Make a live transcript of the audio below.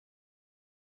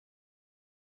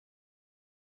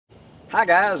Hi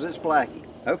guys, it's Blackie.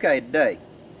 Okay, today,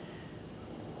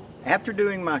 after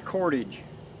doing my cordage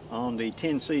on the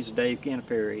 10 C's of Dave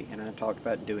Canterbury, and I talked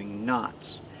about doing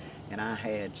knots, and I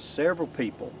had several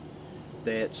people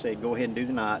that said go ahead and do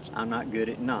the knots. I'm not good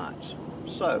at knots.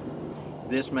 So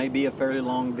this may be a fairly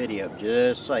long video,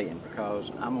 just saying,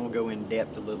 because I'm going to go in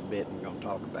depth a little bit and we're going to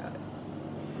talk about it.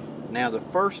 Now the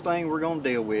first thing we're going to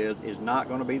deal with is not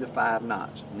going to be the 5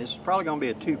 knots, and this is probably going to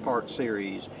be a 2-part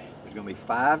series. There's going to be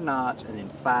 5 knots and then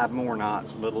 5 more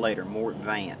knots a little later, more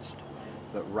advanced.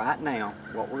 But right now,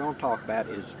 what we're going to talk about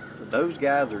is for those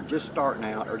guys that are just starting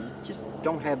out or you just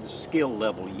don't have the skill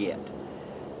level yet.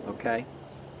 Okay,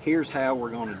 here's how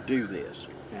we're going to do this.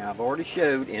 Now I've already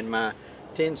showed in my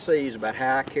 10 C's about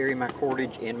how I carry my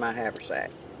cordage in my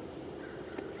haversack.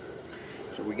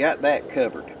 So we got that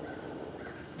covered.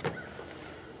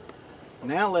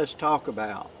 Now let's talk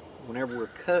about when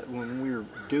we're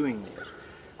doing this.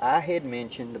 I had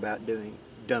mentioned about doing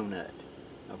donut.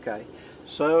 Okay,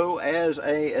 so as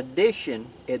a addition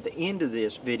at the end of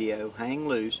this video, hang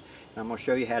loose, and I'm going to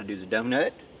show you how to do the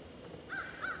donut.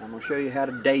 I'm going to show you how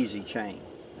to daisy chain.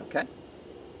 Okay,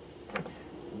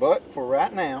 but for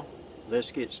right now,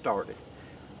 let's get started.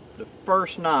 The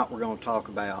first knot we're going to talk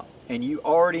about, and you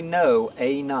already know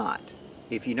a knot.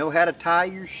 If you know how to tie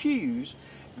your shoes,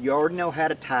 you already know how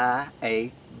to tie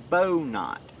a bow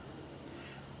knot.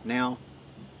 Now,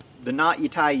 the knot you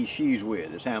tie your shoes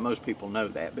with is how most people know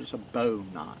that, but it's a bow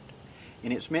knot.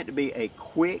 And it's meant to be a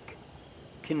quick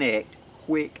connect,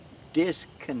 quick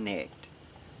disconnect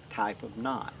type of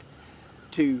knot.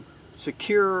 To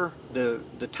secure the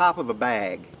top of a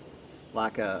bag,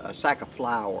 like a sack of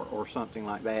flour or something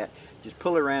like that, just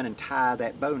pull it around and tie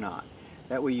that bow knot.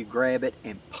 That way you grab it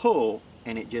and pull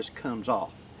and it just comes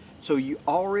off. So you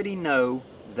already know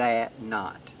that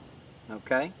knot,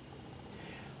 okay?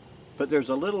 But there's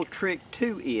a little trick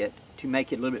to it to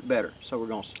make it a little bit better. So we're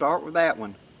going to start with that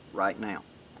one right now.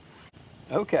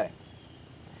 Okay,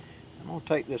 I'm going to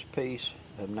take this piece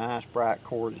of nice bright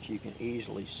cord that you can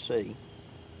easily see.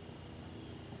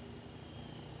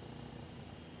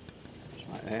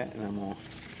 Just like that, and I'm going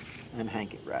to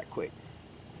unhank it right quick.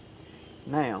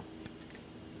 Now,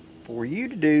 for you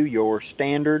to do your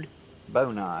standard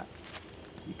bow knot,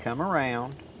 you come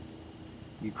around,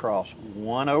 you cross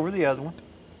one over the other one,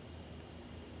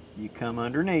 you come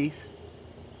underneath,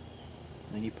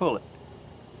 and you pull it.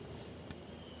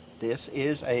 This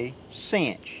is a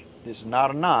cinch. This is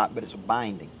not a knot, but it's a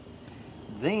binding.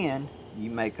 Then you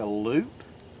make a loop,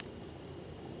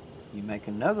 you make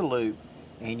another loop,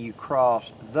 and you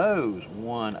cross those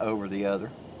one over the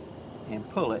other and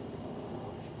pull it.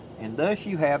 And thus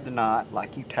you have the knot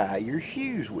like you tie your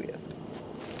shoes with.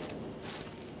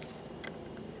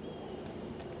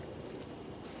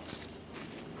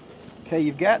 Okay,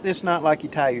 you've got this knot like you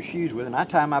tie your shoes with, and I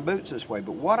tie my boots this way.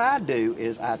 But what I do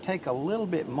is I take a little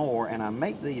bit more and I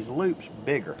make these loops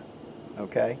bigger.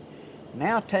 Okay,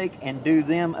 now take and do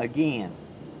them again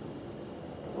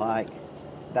like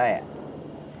that.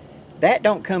 That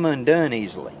don't come undone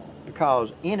easily,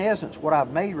 because in essence what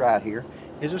I've made right here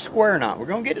is a square knot. We're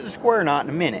going to get to the square knot in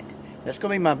a minute. That's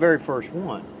going to be my very first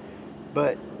one.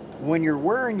 But when you're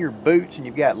wearing your boots and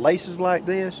you've got laces like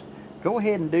this, go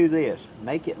ahead and do this.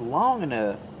 Make it long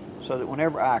enough so that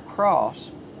whenever I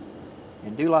cross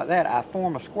and do like that, I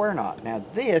form a square knot. Now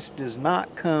this does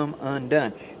not come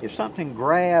undone. If something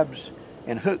grabs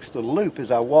and hooks the loop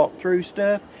as I walk through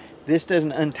stuff, this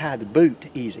doesn't untie the boot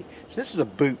easy. So this is a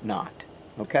boot knot,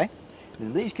 okay?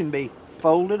 And these can be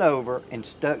folded over and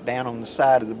stuck down on the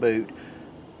side of the boot,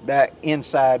 back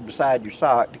inside beside your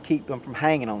sock to keep them from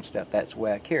hanging on stuff. That's the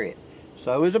way I carry it.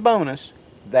 So as a bonus,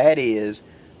 that is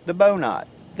the bow knot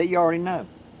that you already know.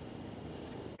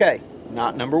 Okay,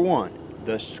 knot number 1,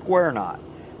 the square knot.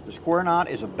 The square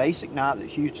knot is a basic knot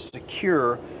that's used to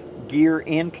secure gear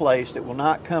in place that will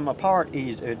not come apart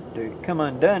easy, come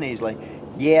undone easily,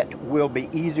 yet will be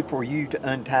easy for you to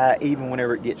untie even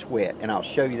whenever it gets wet. And I'll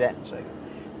show you that in a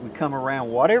second. We come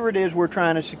around whatever it is we're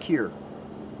trying to secure.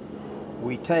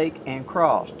 We take and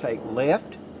cross. Take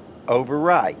left over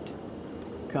right.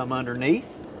 Come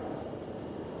underneath.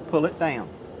 Pull it down.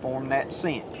 Form that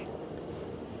cinch.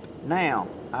 Now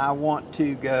I want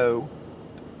to go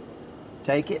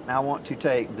take it, and I want to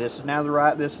take, this is now the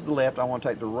right, this is the left. I want to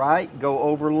take the right, go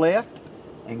over left,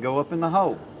 and go up in the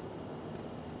hole.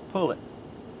 Pull it.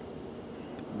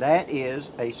 That is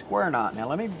a square knot. Now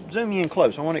let me zoom you in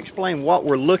close. I want to explain what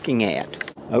we're looking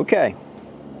at. Okay,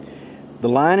 the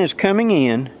line is coming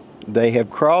in, they have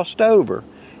crossed over,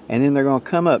 and then they're going to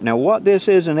come up. Now what this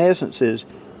is in essence is,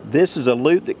 this is a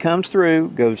loop that comes through,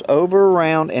 goes over,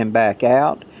 around, and back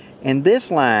out, And this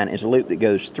line is a loop that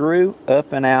goes through,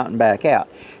 up and out and back out.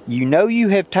 You know you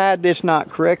have tied this knot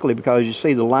correctly because you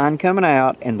see the line coming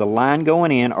out and the line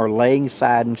going in are laying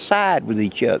side and side with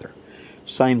each other.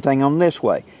 Same thing on this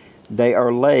way. They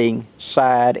are laying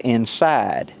side and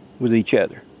side with each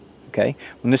other. Okay?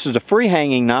 When this is a free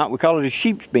hanging knot, we call it a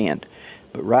sheep's bend.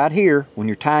 But right here, when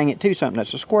you're tying it to something,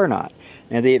 that's a square knot.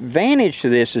 Now the advantage to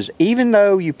this is even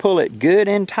though you pull it good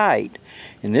and tight,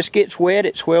 and this gets wet,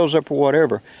 it swells up or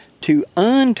whatever, to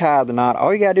untie the knot,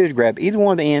 all you gotta do is grab either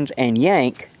one of the ends and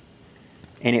yank,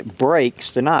 and it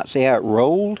breaks the knot. See how it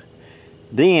rolled?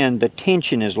 Then the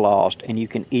tension is lost and you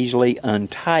can easily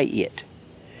untie it.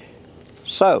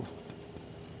 So,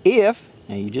 now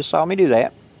you just saw me do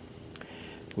that,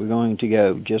 we're going to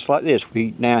go just like this.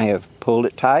 We now have pulled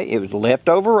it tight. It was left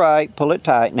over right, pull it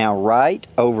tight. Now right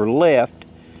over left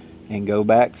and go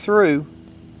back through.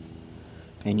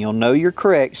 And you'll know you're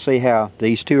correct. See how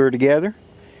these two are together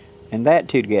and that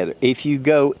two together. If you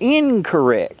go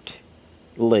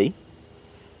incorrectly,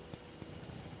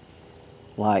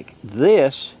 like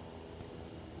this,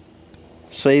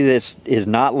 see this is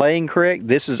not laying correct.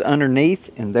 This is underneath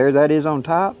and there that is on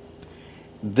top.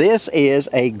 This is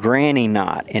a granny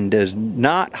knot and does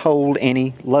not hold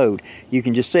any load. You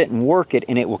can just sit and work it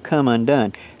and it will come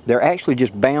undone. They're actually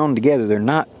just bound together. They're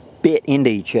not bit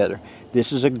into each other.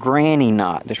 This is a granny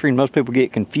knot. That's the reason most people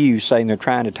get confused saying they're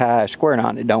trying to tie a square knot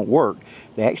and it don't work.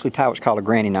 They actually tie what's called a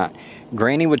granny knot.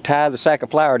 Granny would tie the sack of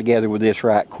flour together with this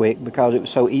right quick because it was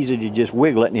so easy to just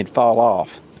wiggle it and it'd fall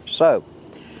off. So,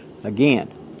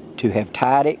 again, to have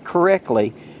tied it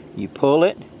correctly, you pull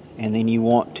it and then you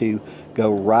want to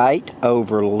go right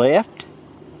over left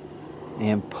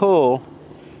and pull.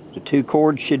 The two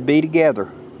cords should be together.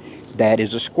 That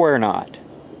is a square knot.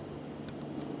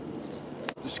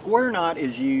 The square knot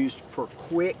is used for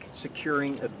quick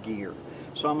securing of gear.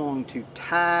 So I'm going to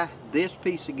tie this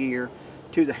piece of gear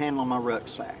to the handle of my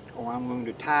rucksack, or I'm going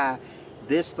to tie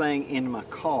this thing into my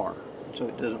car so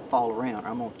it doesn't fall around.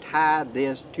 I'm going to tie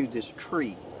this to this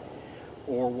tree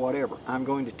or whatever. I'm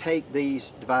going to take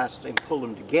these devices and pull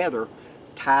them together,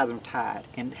 tie them tight,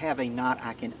 and have a knot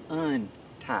I can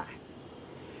untie.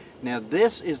 Now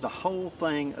this is the whole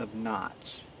thing of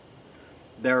knots.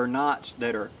 There are knots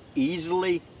that are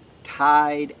easily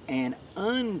tied and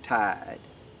untied,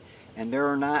 and there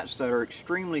are knots that are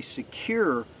extremely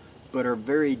secure but are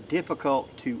very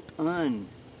difficult to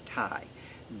untie.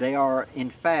 They are, in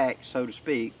fact, so to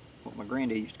speak, what my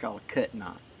granddad used to call a cut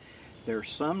knot. There are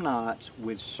some knots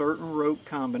with certain rope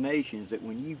combinations that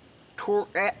when you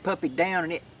torque that puppy down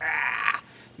and it,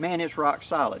 man, it's rock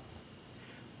solid.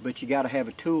 But you got to have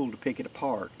a tool to pick it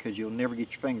apart because you'll never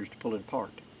get your fingers to pull it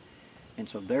apart. And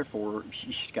so therefore,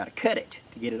 you just got to cut it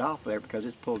to get it off there because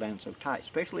it's pulled down so tight,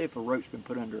 especially if a rope's been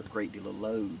put under a great deal of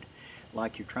load,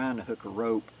 like you're trying to hook a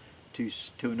rope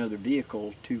to another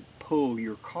vehicle to pull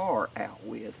your car out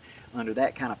with. Under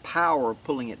that kind of power of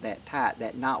pulling it that tight,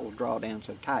 that knot will draw down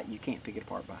so tight you can't pick it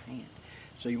apart by hand.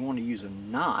 So you want to use a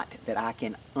knot that I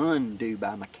can undo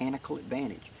by mechanical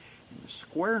advantage. And the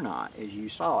square knot, as you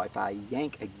saw, if I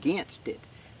yank against it,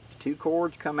 the two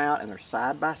cords come out and they're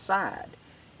side by side.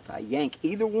 If I yank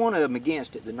either one of them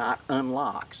against it, the knot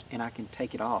unlocks and I can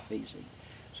take it off easy.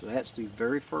 So that's the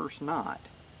very first knot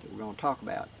that we're going to talk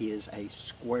about, is a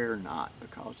square knot,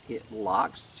 because it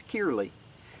locks securely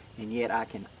and yet I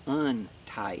can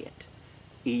untie it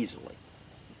easily.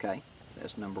 Okay,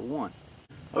 that's number one.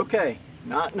 Okay,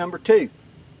 knot number two,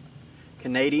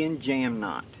 Canadian jam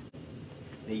knot.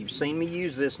 Now you've seen me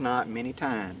use this knot many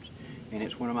times, and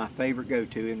it's one of my favorite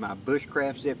go-to, and my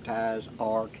bushcraft zip ties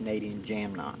are Canadian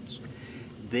jam knots.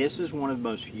 This is one of the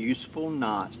most useful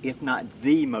knots, if not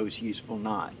the most useful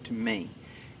knot to me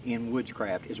in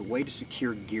woodscraft, is a way to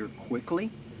secure gear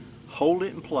quickly, hold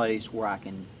it in place where I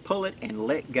can pull it and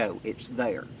let go. It's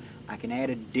there. I can add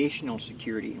additional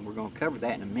security, and we're going to cover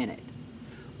that in a minute.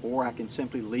 Or I can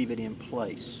simply leave it in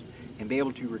place and be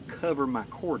able to recover my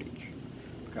cordage,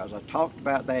 because I talked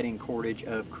about that in cordage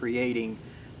of creating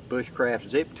bushcraft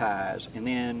zip ties, and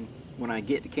then when I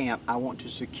get to camp I want to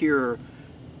secure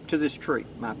to this tree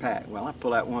my pack. Well, I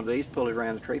pull out one of these, pull it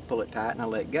around the tree, pull it tight, and I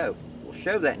let go. We'll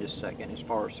show that in just a second as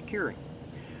far as securing.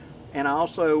 And I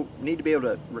also need to be able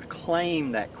to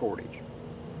reclaim that cordage.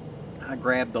 I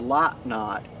grab the lock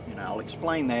knot, and I'll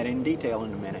explain that in detail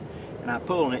in a minute, and I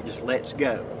pull and it just lets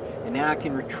go. And now I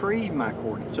can retrieve my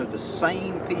cordage, so the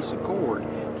same piece of cord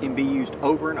can be used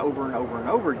over and over and over and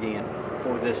over again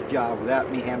for this job without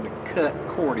me having to cut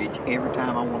cordage every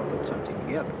time I want to put something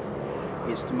together.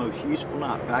 It's the most useful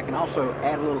knot, but I can also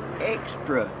add a little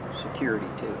extra security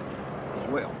to it as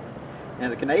well. Now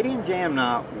the Canadian jam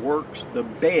knot works the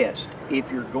best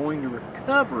if you're going to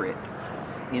recover it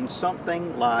in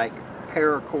something like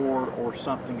paracord or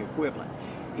something equivalent.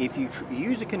 If you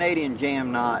use a Canadian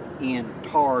jam knot in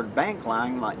tarred bank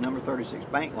line, like number 36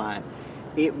 bank line,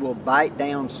 it will bite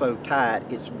down so tight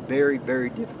it's very, very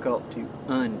difficult to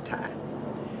untie.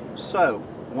 So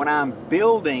when I'm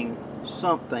building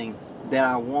something that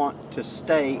I want to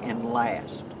stay and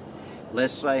last,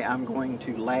 let's say I'm going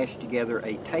to lash together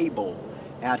a table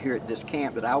out here at this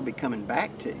camp that I'll be coming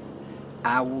back to,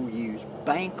 I will use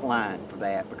bank line for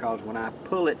that, because when I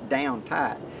pull it down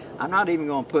tight, I'm not even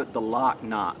going to put the lock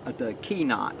knot, the key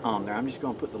knot on there. I'm just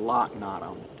going to put the lock knot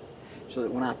on it, so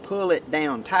that when I pull it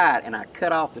down tight and I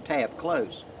cut off the tab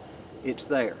close, it's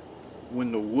there.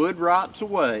 When the wood rots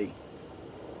away,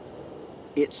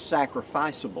 it's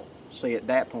sacrificable. See, at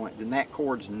that point, then that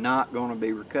cord's not going to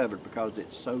be recovered, because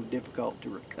it's so difficult to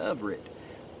recover it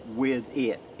with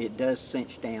it. It does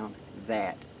cinch down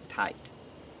that tight.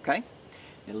 Okay?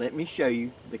 Now let me show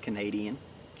you the Canadian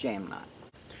jam knot.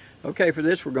 Okay, for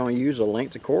this we're going to use a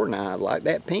length of cord, and I like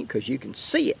that pink because you can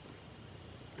see it.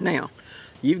 Now,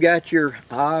 you've got your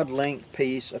odd length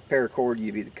piece of paracord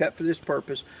you've either cut for this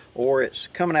purpose, or it's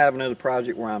coming out of another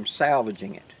project where I'm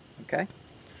salvaging it. Okay?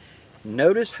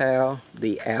 Notice how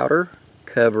the outer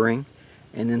covering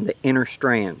and then the inner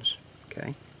strands.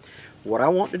 Okay? What I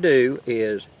want to do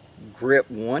is grip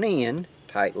one end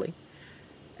tightly,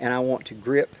 and I want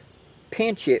to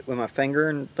pinch it with my finger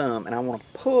and thumb, and I want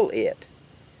to pull it.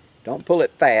 Don't pull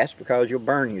it fast, because you'll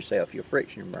burn yourself, you'll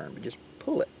friction burn, but just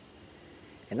pull it.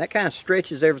 And that kind of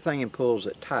stretches everything and pulls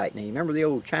it tight. Now you remember the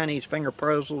old Chinese finger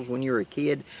puzzles when you were a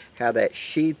kid, how that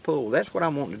sheath pulled? That's what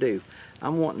I'm wanting to do.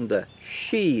 I'm wanting the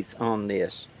sheath on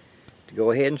this to go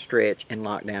ahead and stretch and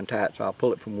lock down tight. So I'll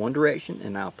pull it from one direction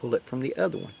and I'll pull it from the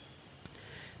other one.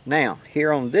 Now,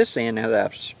 here on this end, now that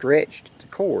I've stretched the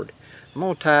cord, I'm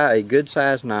going to tie a good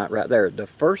sized knot right there. The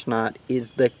first knot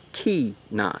is the key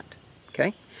knot,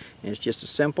 okay? And it's just a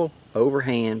simple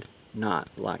overhand knot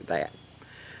like that.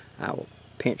 I will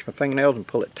pinch my fingernails and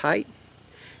pull it tight.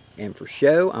 And for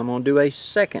show, I'm going to do a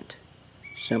second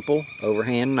simple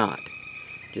overhand knot,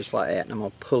 just like that. And I'm going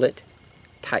to pull it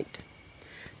tight.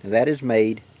 Now that has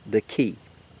made the key.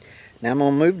 Now I'm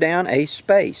going to move down a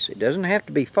space. It doesn't have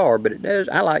to be far, but it does.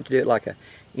 I like to do it like an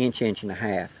inch, inch and a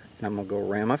half. And I'm going to go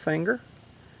around my finger,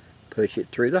 push it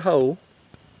through the hole,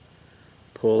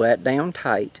 pull that down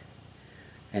tight,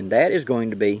 and that is going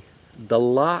to be the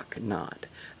lock knot.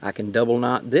 I can double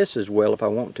knot this as well if I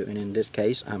want to, and in this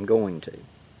case I'm going to.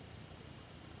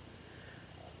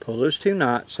 Pull those two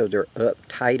knots so they're up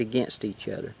tight against each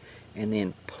other, and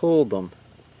then pull them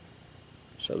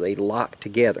so they lock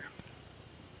together.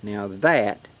 Now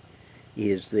that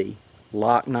is the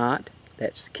lock knot,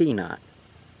 that's the key knot.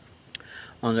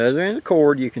 On the other end of the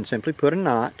cord you can simply put a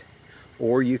knot,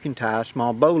 or you can tie a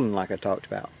small bowline like I talked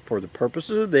about. For the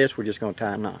purposes of this, we're just going to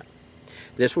tie a knot.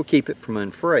 This will keep it from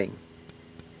unfraying.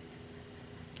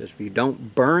 Because if you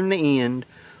don't burn the end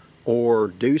or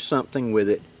do something with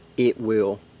it, it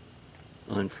will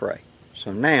unfray.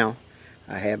 So now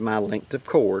I have my length of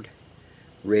cord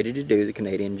ready to do the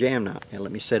Canadian jam knot. Now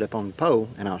let me set up on the pole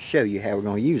and I'll show you how we're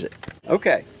going to use it.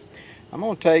 Okay, I'm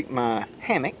going to take my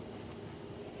hammock.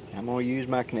 I'm going to use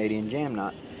my Canadian jam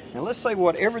knot. Now let's say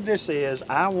whatever this is,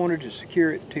 I wanted to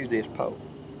secure it to this pole.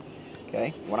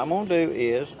 Okay, what I'm going to do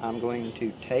is I'm going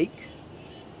to take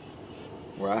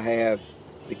where I have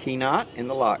the key knot and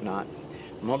the lock knot.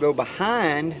 I'm going to go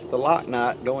behind the lock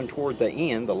knot going toward the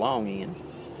end, the long end.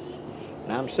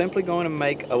 And I'm simply going to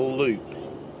make a loop.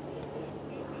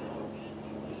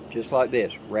 Just like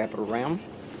this. Wrap it around.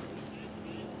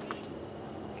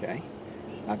 Okay.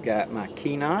 I've got my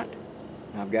key knot.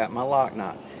 I've got my lock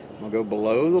knot. I'm going to go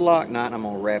below the lock knot and I'm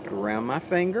going to wrap it around my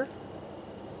finger.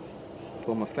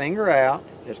 Pull my finger out.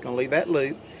 That's going to leave that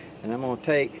loop. And I'm going to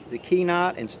take the key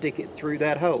knot and stick it through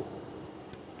that hole.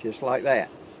 Just like that.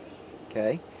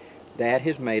 Okay. That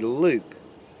has made a loop.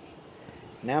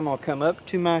 Now I'm going to come up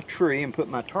to my tree and put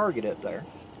my target up there.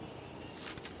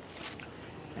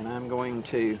 And I'm going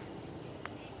to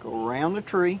go around the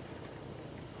tree,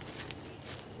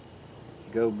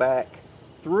 go back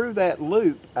through that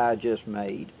loop I just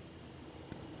made,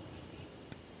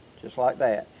 just like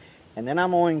that. And then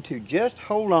I'm going to just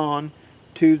hold on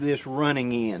to this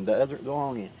running end, the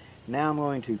long end. Now I'm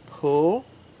going to pull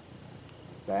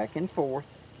back and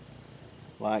forth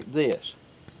like this.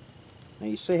 Now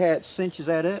you see how it cinches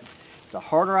that up? The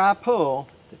harder I pull,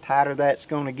 the tighter that's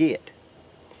going to get.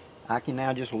 I can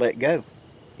now just let go.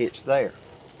 It's there.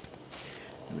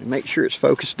 Let me make sure it's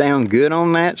focused down good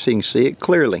on that so you can see it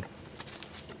clearly.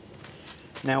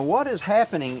 Now what is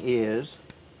happening is,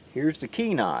 here's the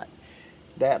key knot.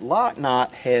 That lock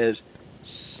knot has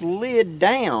slid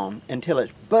down until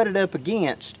it's butted up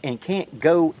against and can't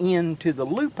go into the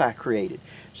loop I created.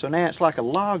 So now it's like a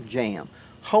log jam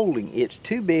holding. It's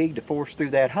too big to force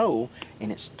through that hole,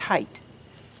 and it's tight.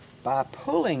 By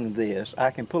pulling this,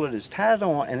 I can pull it as tight as I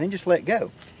want and then just let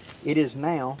go. It is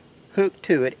now hooked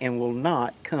to it and will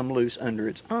not come loose under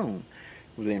its own,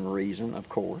 within reason, of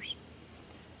course.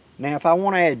 Now if I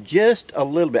want to add just a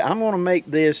little bit, I'm going to make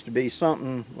this to be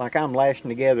something like I'm lashing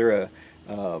together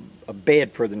a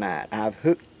bed for the night. I've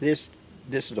hooked this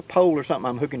is a pole or something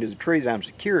I'm hooking to the trees I'm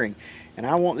securing, and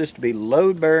I want this to be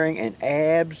load bearing and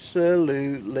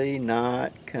absolutely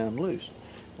not come loose.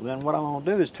 Well, then what I'm going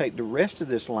to do is take the rest of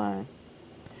this line,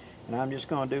 and I'm just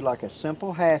going to do like a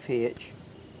simple half hitch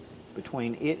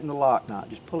between it and the lock knot.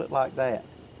 Just pull it like that.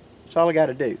 That's all I got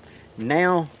to do.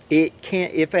 Now it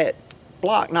can't, if that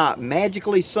block knot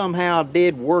magically somehow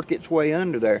did work its way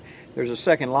under there, there's a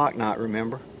second lock knot,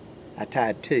 remember? I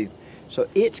tied two. So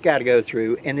it's got to go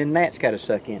through, and then that's got to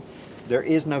suck in. There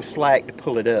is no slack to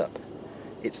pull it up.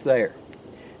 It's there.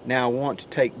 Now I want to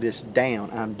take this down.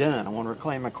 I'm done. I want to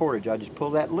reclaim my cordage. I just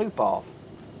pull that loop off.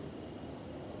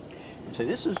 And so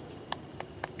this is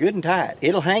good and tight.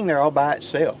 It'll hang there all by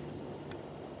itself.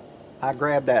 I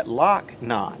grab that lock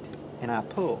knot and I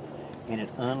pull, and it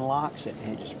unlocks it,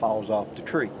 and it just falls off the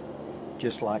tree.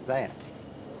 Just like that.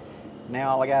 Now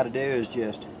all I got to do is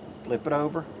just flip it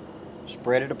over,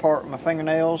 spread it apart with my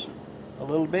fingernails a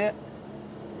little bit,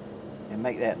 and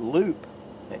make that loop,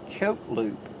 that choke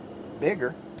loop,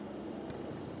 bigger,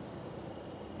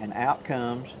 and out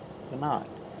comes the knot.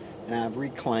 And I've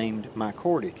reclaimed my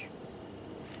cordage.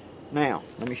 Now,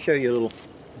 let me show you a little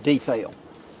detail.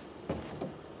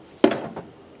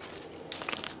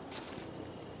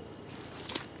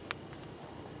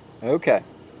 Okay.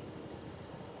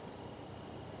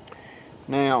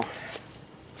 Now,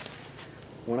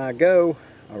 when I go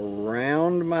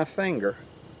around my finger,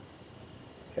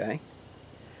 okay,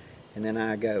 and then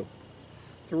I go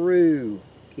through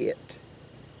it.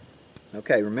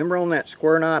 Okay, remember on that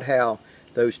square knot how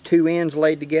those two ends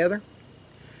laid together?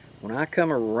 When I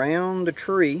come around the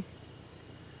tree,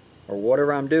 or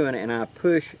whatever I'm doing, and I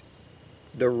push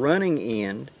the running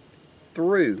end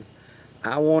through,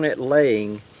 I want it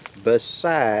laying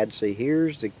beside, see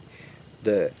here's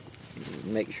the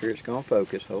make sure it's going to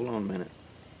focus, hold on a minute.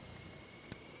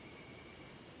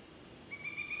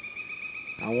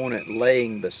 I want it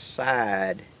laying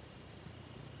beside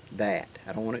that.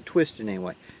 I don't want it twisted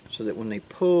anyway, so that when they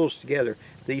pulls together,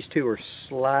 these two are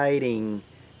sliding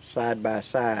side by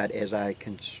side as I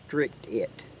constrict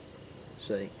it.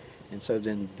 See? And so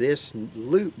then this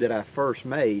loop that I first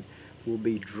made will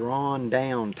be drawn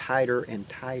down tighter and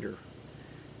tighter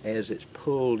as it's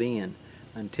pulled in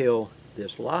until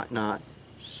this lock knot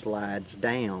slides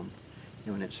down.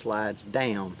 And when it slides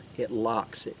down, it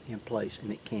locks it in place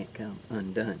and it can't come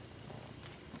undone.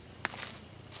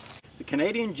 The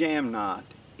Canadian jam knot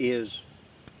is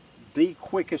the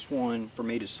quickest one for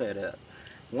me to set up.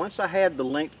 Once I have the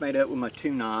length made up with my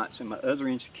two knots and my other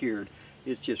end secured,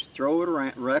 it's just throw it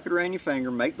around, wrap it around your finger,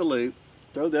 make the loop,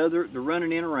 throw the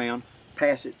running end around,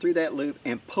 pass it through that loop,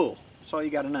 and pull. That's all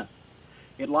you got to know.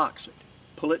 It locks it.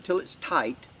 Pull it till it's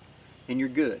tight, and you're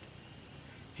good.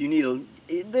 If you need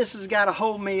this has got to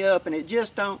hold me up, and it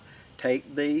just don't,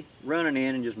 take the running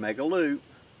end and just make a loop,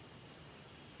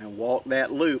 and walk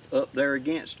that loop up there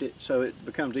against it so it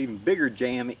becomes even bigger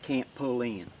jam it can't pull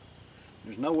in.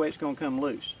 There's no way it's going to come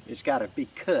loose. It's got to be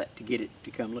cut to get it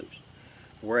to come loose.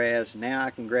 Whereas now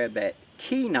I can grab that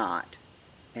key knot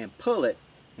and pull it,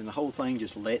 and the whole thing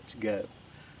just lets go.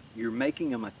 You're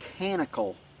making a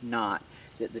mechanical knot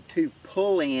that the two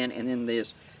pull in, and then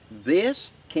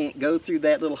this can't go through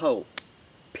that little hole,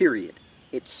 period.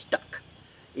 It's stuck.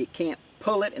 It can't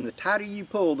pull it, and the tighter you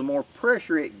pull, the more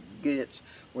pressure it gets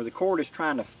where the cord is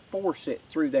trying to force it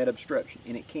through that obstruction,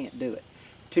 and it can't do it.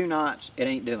 Two knots, it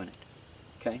ain't doing it.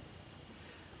 Okay?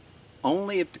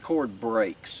 Only if the cord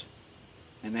breaks,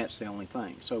 and that's the only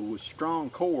thing. So with strong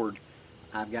cord,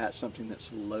 I've got something that's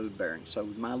load bearing. So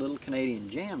with my little Canadian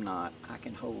jam knot, I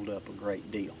can hold up a great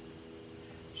deal.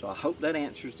 So I hope that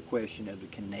answers the question of the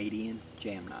Canadian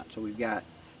jam knot. So we've got,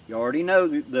 you already know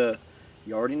the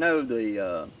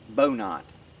bow knot.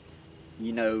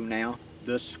 You know now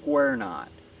the square knot.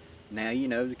 Now you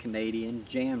know the Canadian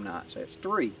jam knot. So that's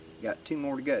three. You got two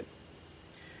more to go.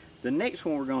 The next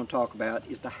one we're going to talk about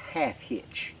is the half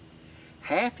hitch.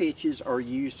 Half hitches are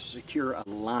used to secure a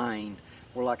line,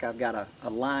 or like I've got a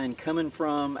line coming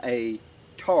from a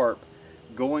tarp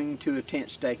going to a tent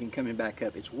stake and coming back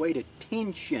up. It's a way to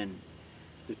tension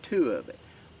the two of it.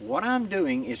 What I'm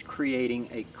doing is creating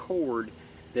a cord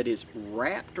that is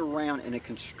wrapped around in a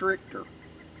constrictor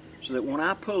so that when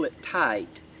I pull it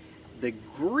tight, the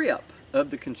grip of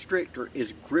the constrictor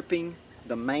is gripping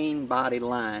the main body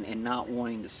line and not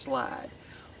wanting to slide,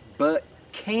 but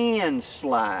can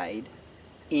slide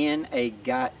in a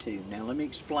got to. Now let me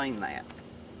explain that.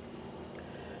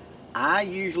 I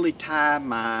usually tie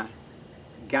my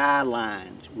guy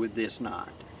lines with this knot.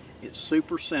 It's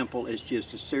super simple. It's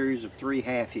just a series of 3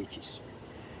 half hitches.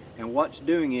 And what's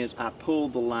doing is I pull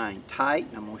the line tight,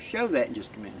 and I'm going to show that in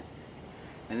just a minute.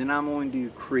 And then I'm going to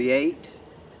create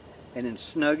and then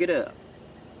snug it up.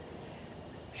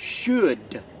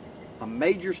 Should a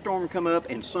major storm come up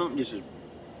and something just is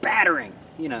battering,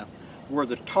 you know, where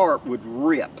the tarp would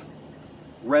rip,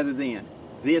 rather than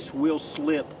this will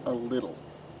slip a little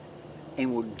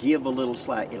and will give a little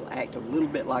slack. It'll act a little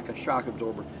bit like a shock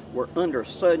absorber, where under a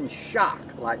sudden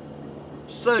shock, like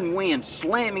sudden wind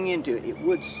slamming into it, it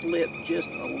would slip just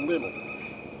a little,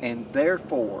 and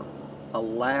therefore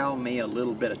allow me a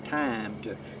little bit of time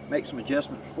to make some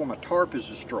adjustments before my tarp is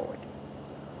destroyed.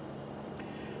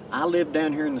 I live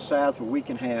down here in the south where we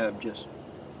can have just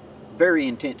very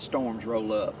intense storms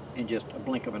roll up in just a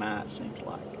blink of an eye, it seems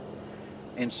like.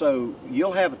 And so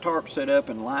you'll have a tarp set up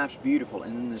and life's beautiful,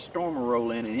 and then the storm will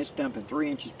roll in and it's dumping 3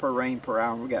 inches per rain per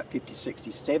hour, and we got 50,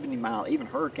 60, 70 mile, even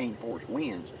hurricane force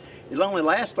winds. It'll only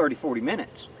last 30, 40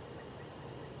 minutes.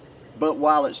 But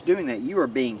while it's doing that, you are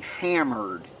being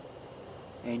hammered,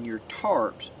 and your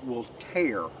tarps will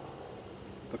tear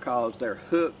because they're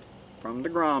hooked from the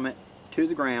grommet to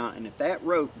the ground, and if that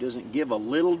rope doesn't give a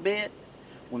little bit,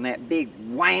 when that big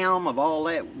wham of all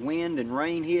that wind and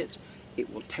rain hits,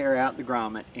 it will tear out the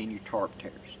grommet and your tarp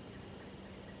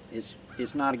tears.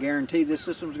 It's not a guarantee this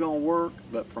system's going to work,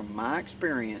 but from my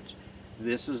experience,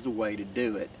 this is the way to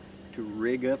do it, to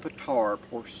rig up a tarp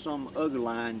or some other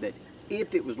line that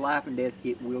if it was life and death,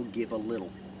 it will give a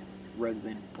little rather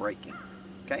than breaking.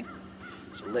 Okay?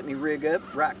 So let me rig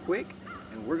up right quick,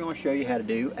 and we're going to show you how to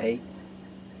do a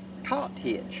taut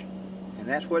hitch. And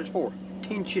that's what it's for,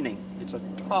 tensioning. It's a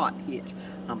taut hitch.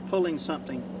 I'm pulling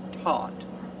something taut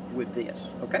with this,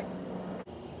 okay?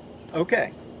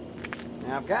 Okay,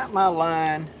 now I've got my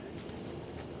line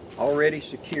already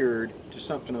secured to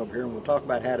something over here, and we'll talk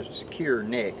about how to secure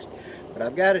next, but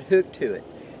I've got it hooked to it.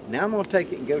 Now I'm going to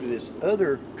take it and go to this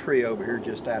other tree over here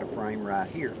just out of frame right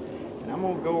here, and I'm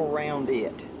going to go around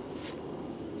it,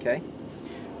 okay?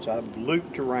 So I've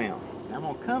looped around. Now I'm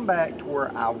going to come back to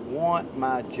where I want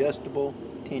my adjustable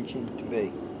tension to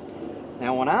be.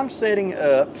 Now when I'm setting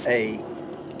up a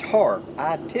tarp,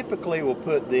 I typically will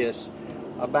put this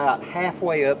about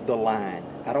halfway up the line.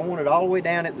 I don't want it all the way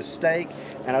down at the stake,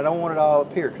 and I don't want it all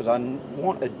up here because I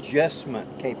want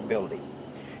adjustment capability.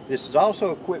 This is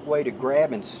also a quick way to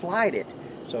grab and slide it.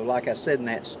 So like I said in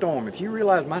that storm, if you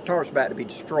realize my tarp's about to be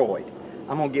destroyed,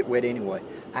 I'm going to get wet anyway,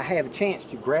 I have a chance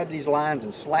to grab these lines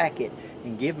and slack it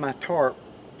and give my tarp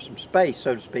some space,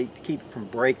 so to speak, to keep it from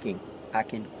breaking. I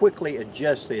can quickly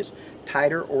adjust this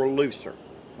tighter or looser,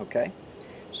 okay?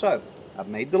 So, I've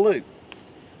made the loop.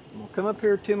 I'm going to come up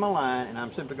here to my line, and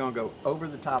I'm simply going to go over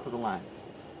the top of the line.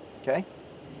 Okay?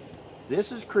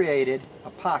 This has created a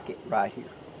pocket right here,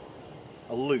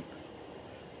 a loop.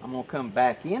 I'm going to come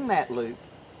back in that loop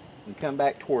and come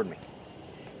back toward me.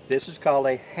 This is called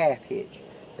a half hitch.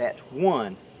 That's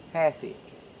one half hitch.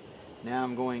 Now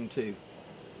I'm going to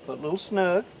put a little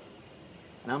snug,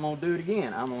 and I'm going to do it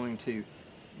again. I'm going to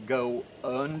go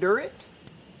under it,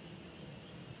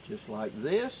 just like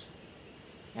this,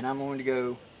 and I'm going to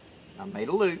go, I made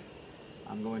a loop,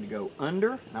 I'm going to go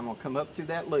under, and I'm going to come up through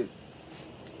that loop.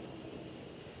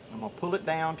 I'm going to pull it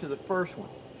down to the first one.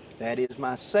 That is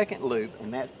my second loop,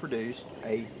 and that's produced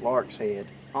a lark's head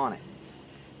on it.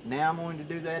 Now I'm going to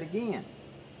do that again.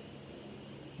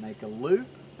 Make a loop,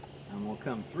 I'm going to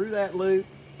come through that loop,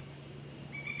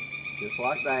 just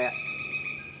like that,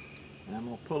 and I'm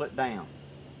going to pull it down.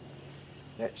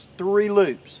 That's 3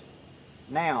 loops.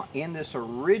 Now, in this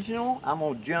original, I'm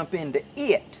going to jump into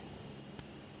it,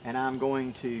 and I'm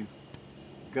going to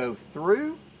go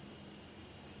through.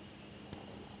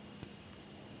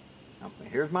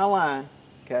 Here's my line,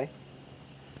 okay?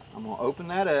 I'm going to open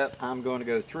that up. I'm going to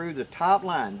go through the top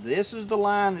line. This is the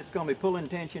line that's going to be pulling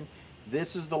tension.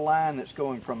 This is the line that's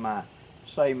going from my,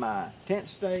 say, my tent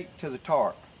stake to the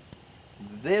tarp.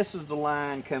 This is the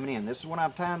line coming in. This is when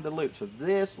I've timed the loop. So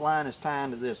this line is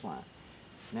tying to this line.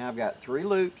 Now I've got 3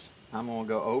 loops. I'm going to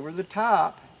go over the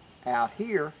top out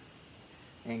here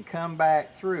and come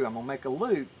back through. I'm going to make a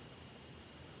loop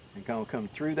and going to come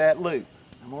through that loop.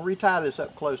 I'm going to retie this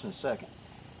up close in a second.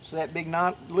 So that big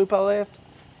knot loop I left,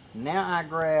 now I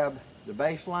grab the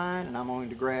baseline, and I'm going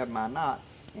to grab my knot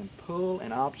and pull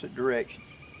in opposite directions.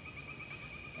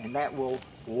 And that will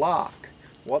lock.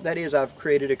 What that is, I've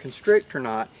created a constrictor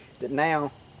knot that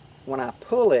now, when I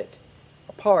pull it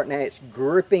apart, now it's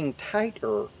gripping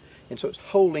tighter, and so it's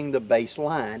holding the base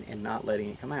line and not letting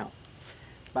it come out.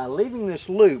 By leaving this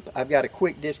loop, I've got a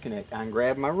quick disconnect. I can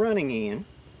grab my running end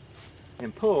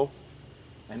and pull,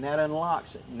 and that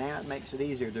unlocks it. Now it makes it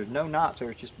easier. There's no knots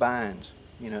there, it's just binds.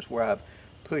 You know, it's where I've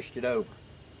pushed it over.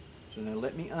 So now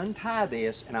let me untie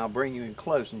this, and I'll bring you in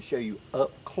close and show you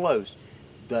up close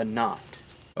the knot.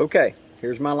 Okay,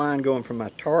 here's my line going from my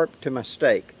tarp to my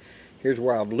stake. Here's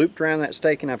where I've looped around that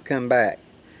stake and I've come back.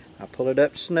 I pull it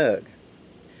up snug.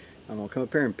 I'm going to come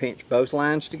up here and pinch both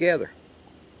lines together.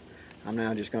 I'm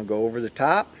now just going to go over the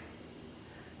top.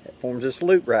 It forms this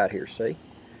loop right here, see?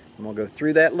 I'm going to go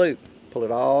through that loop, pull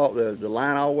it all, the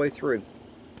line all the way through.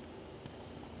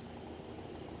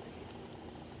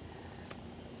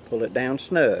 Pull it down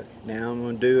snug. Now I'm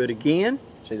going to do it again.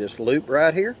 See this loop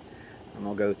right here? I'm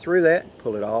going to go through that,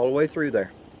 pull it all the way through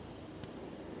there.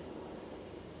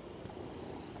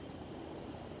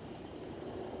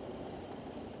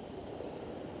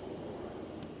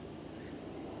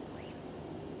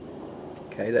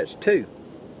 Okay, that's two.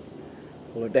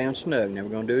 Pull it down snug. Now we're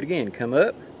going to do it again. Come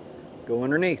up, go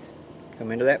underneath,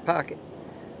 come into that pocket.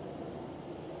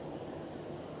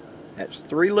 That's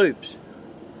 3 loops.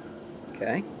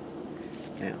 Okay.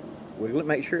 Now, wiggle it,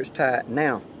 make sure it's tight.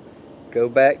 Now, go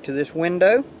back to this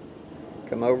window,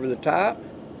 come over the top,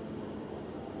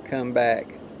 come back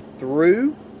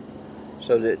through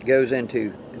so that it goes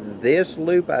into this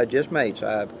loop I just made. So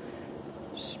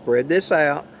I've spread this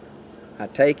out, I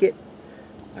take it,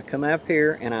 I come up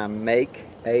here and I make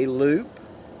a loop.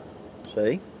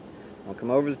 See? I'll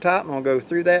come over the top and I'll go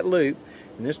through that loop.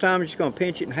 And this time I'm just going to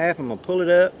pinch it in half. I'm going to pull it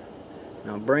up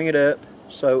and I'll bring it up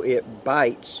so it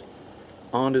bites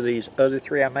onto these other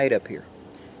 3 I made up here.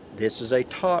 This is a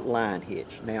taut line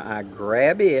hitch. Now I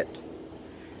grab it.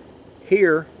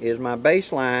 Here is my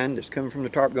base line that's coming from the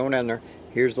tarp going down there.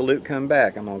 Here's the loop coming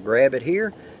back. I'm going to grab it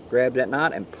here, grab that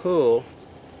knot and pull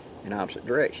in opposite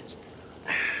directions.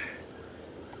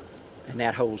 And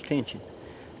that holds tension.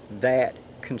 That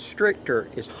constrictor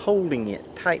is holding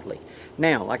it tightly.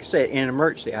 Now, like I said, in an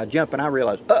emergency, I jump and I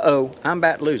realize, uh-oh, I'm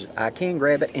about to lose it. I can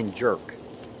grab it and jerk,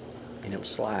 and it'll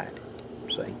slide,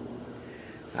 see?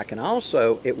 I can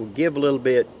also, it will give a little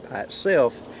bit by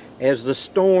itself. As the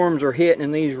storms are hitting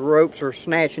and these ropes are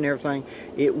snatching everything,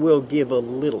 it will give a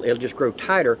little, it'll just grow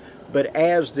tighter. But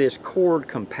as this cord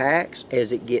compacts,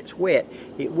 as it gets wet,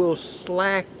 it will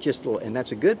slack just a little, and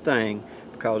that's a good thing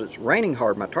because it's raining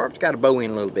hard. My tarp's got to bow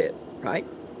in a little bit, right?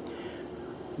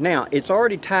 Now, it's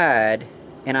already tied,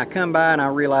 and I come by and I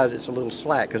realize it's a little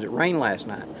slack because it rained last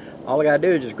night. All I got to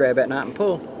do is just grab that knot and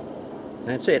pull. And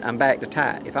that's it. I'm back to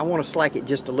tight. If I want to slack it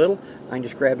just a little, I can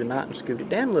just grab the knot and scoot it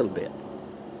down a little bit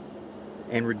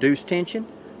and reduce tension,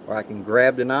 or I can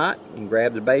grab the knot and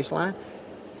grab the base line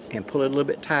and pull it a little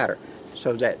bit tighter.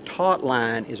 So that taut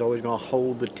line is always going to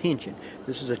hold the tension.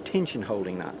 This is a tension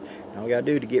holding knot. And all you got to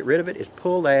do to get rid of it is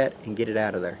pull that and get it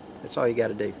out of there. That's all you got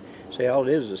to do. See, all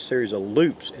it is a series of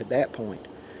loops at that point.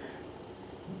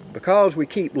 Because we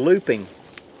keep looping,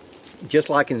 just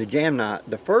like in the jam knot,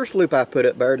 the first loop I put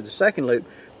up there to the second loop,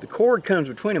 the cord comes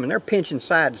between them and they're pinching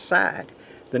side to side.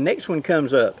 The next one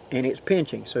comes up and it's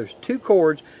pinching. So there's 2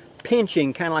 cords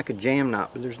pinching kind of like a jam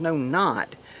knot, but there's no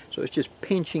knot. So it's just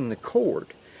pinching the cord.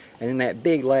 And then that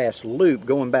big last loop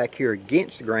going back here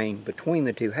against the grain between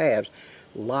the 2 halves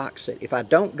locks it. If I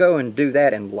don't go and do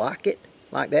that and lock it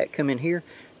like that, come in here,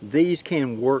 these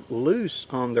can work loose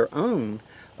on their own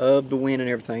of the wind and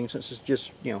everything. Since it's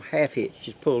just, you know, half hitch,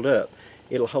 just pulled up,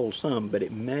 it'll hold some, but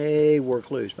it may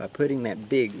work loose by putting that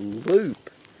big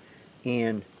loop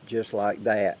in just like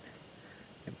that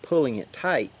and pulling it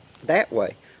tight. That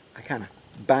way I kind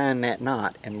of bind that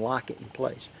knot and lock it in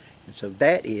place. And so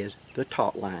that is the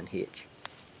taut line hitch.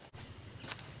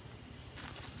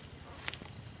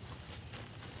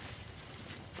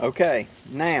 Okay,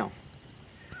 now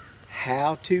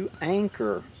how to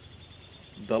anchor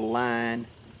the line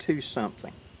to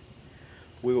something.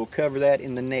 We will cover that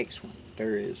in the next one.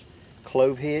 There is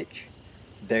clove hitch,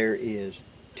 there is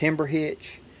timber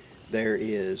hitch, there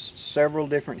is several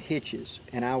different hitches,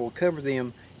 and I will cover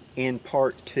them in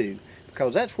part 2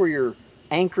 because that's where you're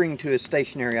anchoring to a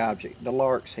stationary object, the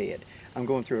lark's head. I'm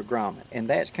going through a grommet, and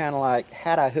that's kind of like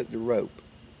how do I hook the rope.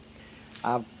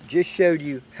 I've just showed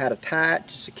you how to tie it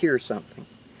to secure something.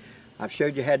 I've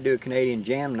showed you how to do a Canadian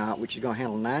jam knot, which is going to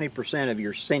handle 90% of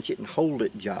your cinch it and hold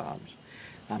it jobs.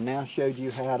 I've now showed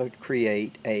you how to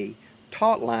create a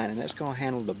taut line, and that's going to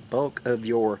handle the bulk of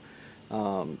your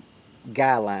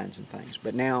guy lines and things.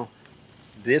 But now,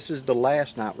 this is the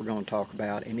last knot we're going to talk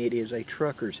about, and it is a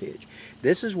trucker's hitch.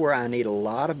 This is where I need a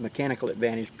lot of mechanical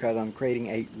advantage because I'm creating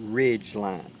a ridge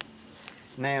line.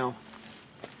 Now,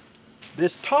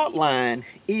 this taut line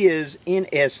is, in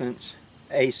essence,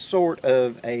 a sort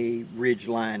of a ridge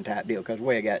line type deal because the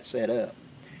way I got it set up.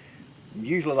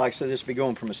 Usually, like I said, this would be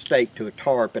going from a stake to a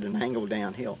tarp at an angle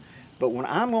downhill. But when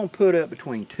I'm going to put up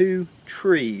between two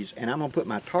trees and I'm going to put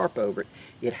my tarp over it,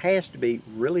 it has to be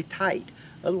really tight.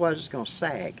 Otherwise, it's going to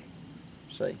sag.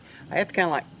 See? I have to kind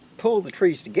of like pull the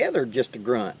trees together just to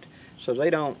grunt so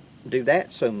they don't do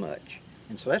that so much.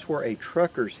 And so that's where a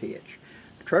trucker's hitch.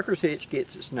 A trucker's hitch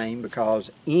gets its name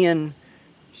because in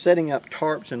setting up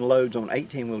tarps and loads on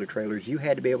 18-wheeler trailers, you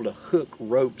had to be able to hook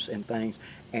ropes and things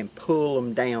and pull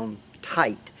them down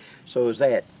tight. So as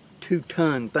that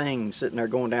 2-ton thing sitting there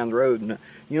going down the road, and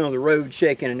you know, the road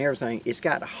shaking and everything, it's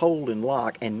got to hold and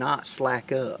lock and not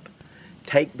slack up.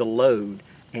 Take the load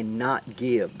and not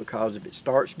give, because if it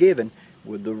starts giving,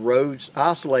 with the roads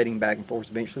oscillating back and forth,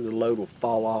 eventually the load will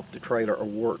fall off the trailer or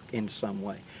work in some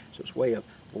way. So it's a way of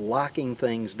locking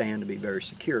things down to be very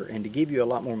secure and to give you a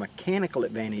lot more mechanical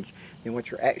advantage than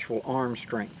what your actual arm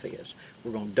strength is.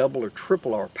 We're going to double or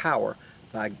triple our power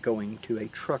by going to a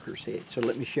trucker's hitch. So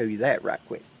let me show you that right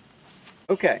quick.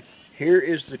 Okay, here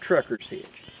is the trucker's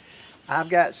hitch. I've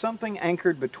got something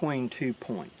anchored between 2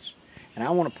 points, and I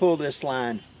want to pull this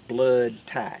line blood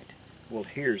tight. Well,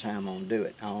 here's how I'm going to do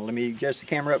it. Let me adjust the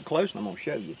camera up close and I'm going to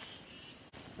show you.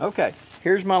 Okay,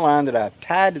 here's my line that I've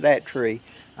tied to that tree.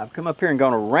 I've come up here and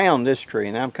gone around this tree,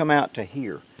 and I've come out to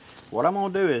here. What I'm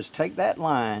going to do is take that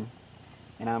line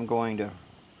and I'm going to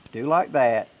do like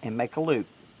that and make a loop.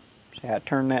 See how I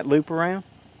turn that loop around?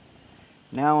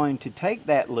 Now I'm going to take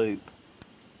that loop,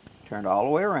 turn it all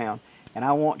the way around, and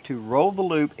I want to roll the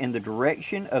loop in the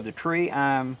direction of the tree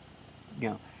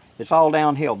it's all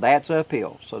downhill. That's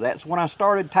uphill. So that's when I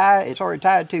started tied. It's already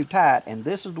tied too tight, and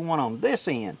this is the one on this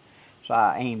end. So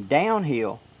I aim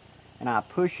downhill and I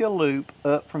push a loop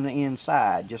up from the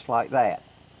inside just like that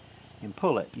and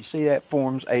pull it. You see that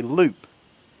forms a loop.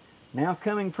 Now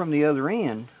coming from the other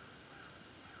end,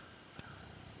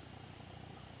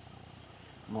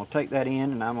 I'm going to take that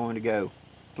in and I'm going to go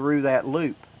through that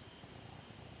loop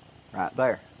right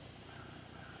there.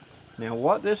 Now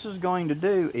what this is going to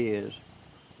do is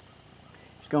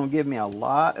it's going to give me a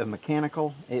lot of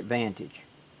mechanical advantage.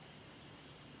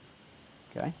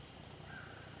 Okay.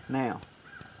 Now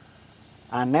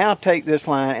I take this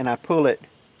line and I pull it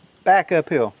back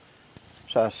uphill.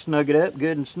 So I snug it up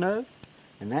good and snug,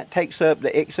 and that takes up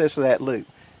the excess of that loop.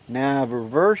 Now I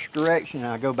reverse direction and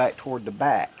I go back toward the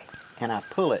back and I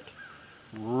pull it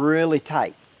really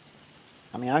tight.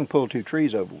 I mean, I can pull 2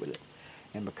 trees over with it.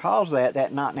 And because of that,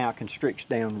 that knot now constricts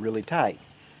down really tight.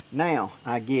 Now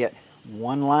I get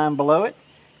one line below it.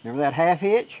 Remember that half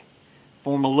hitch?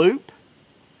 Form a loop.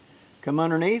 Come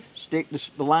underneath, stick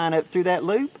the line up through that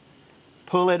loop,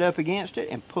 pull it up against it,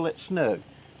 and pull it snug.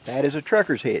 That is a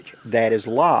trucker's hitch. That is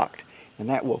locked, and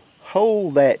that will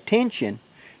hold that tension,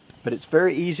 but it's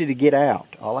very easy to get out.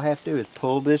 All I have to do is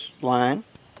pull this line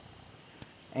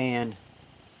and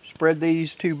spread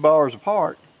these 2 bars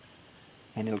apart,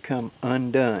 and it'll come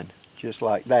undone, just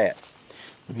like that.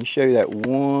 Let me show you that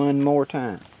one more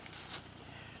time.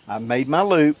 I made my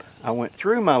loop, I went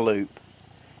through my loop.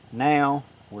 Now,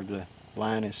 where the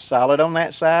line is solid on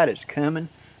that side, it's coming,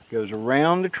 goes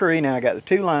around the tree. Now I got the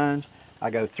 2 lines, I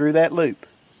go through that loop.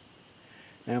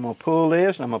 Now I'm going to pull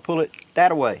this, and I'm going to pull it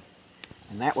that way.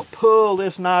 And that will pull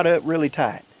this knot up really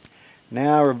tight.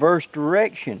 Now I reverse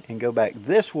direction and go back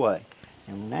this way.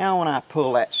 And now when I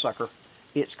pull that sucker,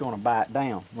 it's going to bite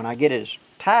down. When I get it as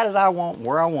tight as I want,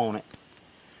 where I want it,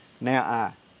 now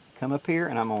I come up here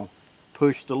and I'm going to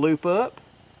push the loop up,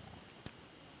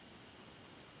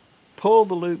 pull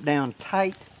the loop down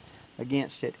tight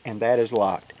against it, and that is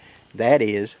locked. That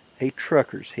is a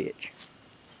trucker's hitch.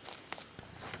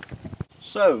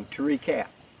 So, to recap,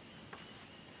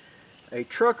 a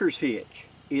trucker's hitch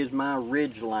is my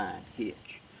ridgeline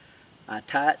hitch. I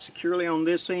tie it securely on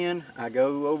this end, I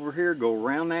go over here, go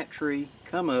around that tree,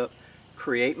 come up,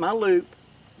 create my loop,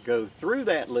 go through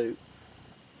that loop,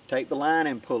 take the line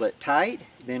and pull it tight,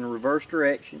 then reverse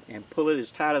direction and pull it as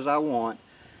tight as I want,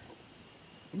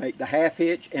 make the half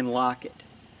hitch and lock it.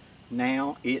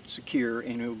 Now it's secure,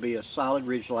 and it will be a solid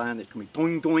ridge line that's going to be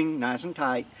doing, doing, nice and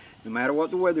tight. No matter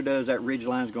what the weather does, that ridge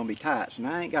line is going to be tight. So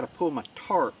now I ain't got to pull my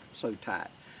tarp so tight.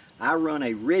 I run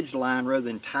a ridge line rather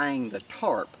than tying the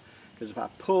tarp, because if I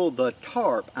pull the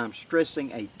tarp, I'm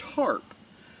stressing a tarp.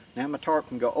 Now my tarp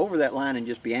can go over that line and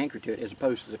just be anchored to it, as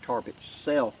opposed to the tarp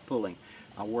itself pulling.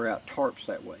 I wear out tarps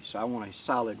that way, so I want a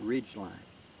solid ridge line.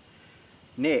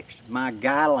 Next, my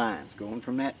guy lines going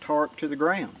from that tarp to the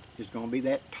ground is going to be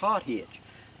that taut hitch.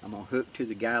 I'm going to hook to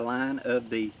the guy line of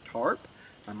the tarp.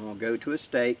 I'm going to go to a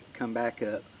stake, come back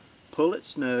up, pull it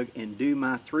snug, and do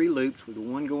my 3 loops with the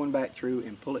one going back through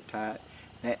and pull it tight.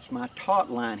 That's my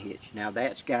taut line hitch. Now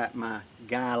that's got my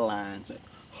guy lines that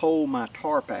hold my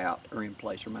tarp out or in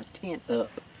place, or my tent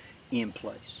up in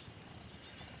place.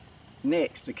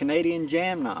 Next, the Canadian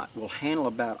jam knot will handle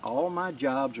about all my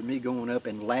jobs of me going up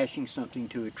and lashing something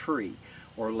to a tree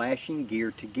or lashing gear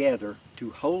together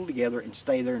to hold together and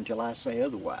stay there until I say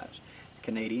otherwise. The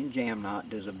Canadian jam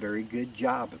knot does a very good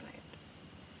job of that.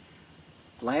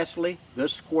 Lastly, the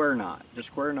square knot. The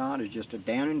square knot is just a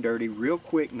down and dirty, real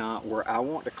quick knot where I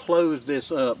want to close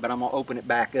this up, but I'm going to open it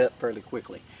back up fairly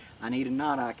quickly. I need a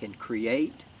knot I can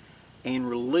create and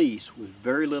release with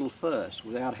very little fuss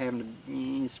without having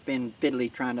to spin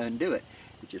fiddly trying to undo it.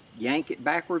 You just yank it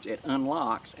backwards, it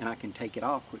unlocks, and I can take it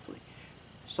off quickly.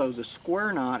 So the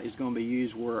square knot is going to be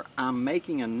used where I'm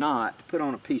making a knot to put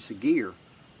on a piece of gear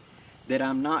that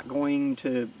I'm not going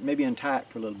to maybe untie it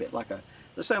for a little bit. Like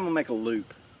let's say I'm going to make a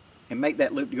loop and make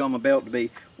that loop to go on my belt to be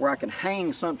where I can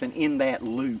hang something in that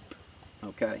loop,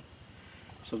 okay?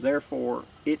 So therefore,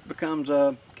 it becomes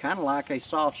kind of like a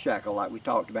soft shackle like we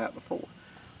talked about before,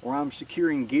 where I'm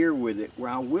securing gear with it, where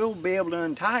I will be able to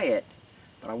untie it,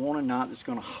 but I want a knot that's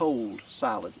going to hold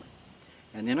solidly.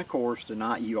 And then of course, the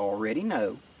knot you already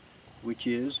know, which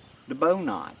is the bow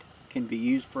knot, can be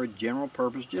used for a general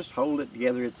purpose. Just hold it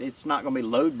together. It's not going to be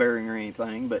load bearing or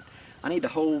anything, but I need to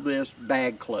hold this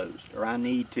bag closed, or I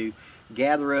need to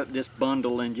gather up this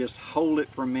bundle and just hold it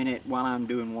for a minute while I'm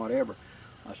doing whatever.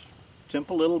 A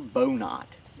simple little bow knot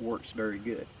works very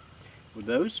good. With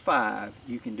those 5,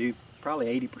 you can do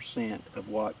probably 80% of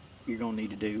what you're going to need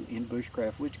to do in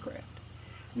bushcraft witchcraft.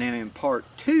 Now in part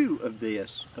 2 of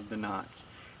this, of the knots,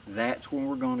 that's when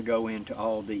we're going to go into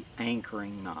all the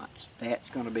anchoring knots. That's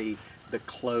going to be the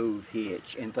clove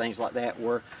hitch and things like that,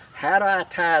 where how do I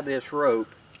tie this rope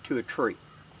to a tree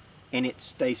and it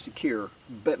stays secure,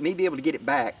 but me be able to get it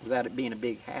back without it being a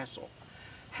big hassle?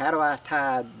 How do I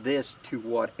tie this to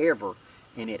whatever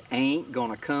and it ain't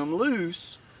gonna come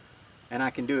loose and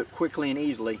I can do it quickly and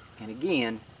easily, and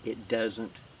again, it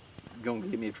doesn't gonna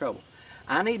give me trouble.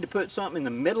 I need to put something in the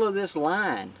middle of this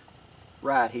line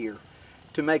right here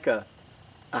to make a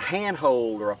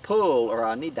handhold or a pull, or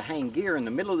I need to hang gear in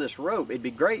the middle of this rope. It'd be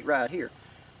great right here.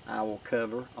 I will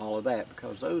cover all of that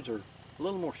because those are a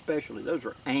little more specialty. Those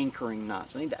are anchoring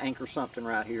knots. I need to anchor something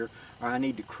right here, or I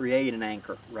need to create an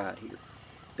anchor right here.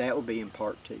 That will be in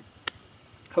part 2.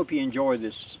 Hope you enjoy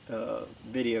this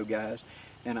video, guys,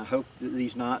 and I hope that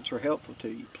these knots are helpful to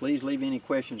you. Please leave any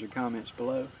questions or comments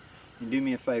below, and do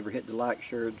me a favor, hit the like,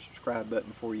 share, and subscribe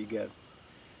button before you go.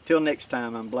 Till next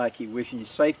time, I'm Blackie, wishing you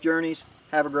safe journeys.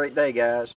 Have a great day, guys.